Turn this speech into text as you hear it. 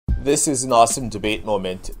This is an awesome debate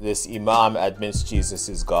moment. This Imam admits Jesus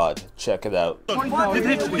is God. Check it out. Did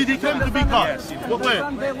he claim to be God? Yes.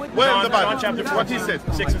 Where in the Bible? John chapter 4, what he said?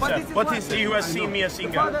 6 and 7. What he said? He who has seen me has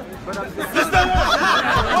seen God.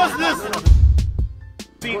 What's this?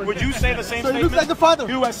 Would you say the same So he statement? looks like the Father.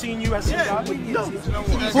 Who has seen you has seen God?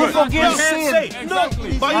 Who forgives sin?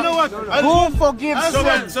 Exactly. But you know what? Who forgives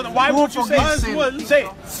sin? So then why won't you say it? Say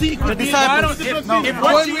it. Secret. Why don't, if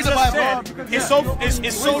what Jesus said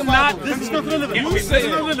is so not, This is not relevant.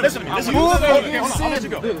 Listen, Who forgives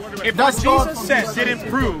sin? if what Jesus said didn't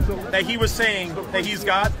prove that he was saying that he's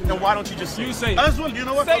God, then why don't you just say it? As well, you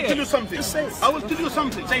know what? I'll tell you something. Just say it. I will tell you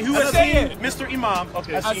something. Say who has seen Mr. Imam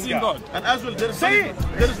has seen God. And as well, there is Say it.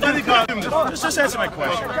 There is very God in this. Just answer my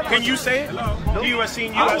question. Can you say it? He who has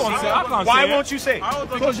seen you has seen I God. can't Why say it. won't you say it?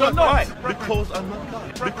 Because you're not. Why? Because I'm not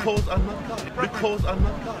God. Because I'm not God. Because I'm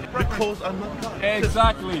not God. Because I'm not God.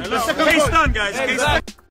 Exactly. Case done, guys. Case done.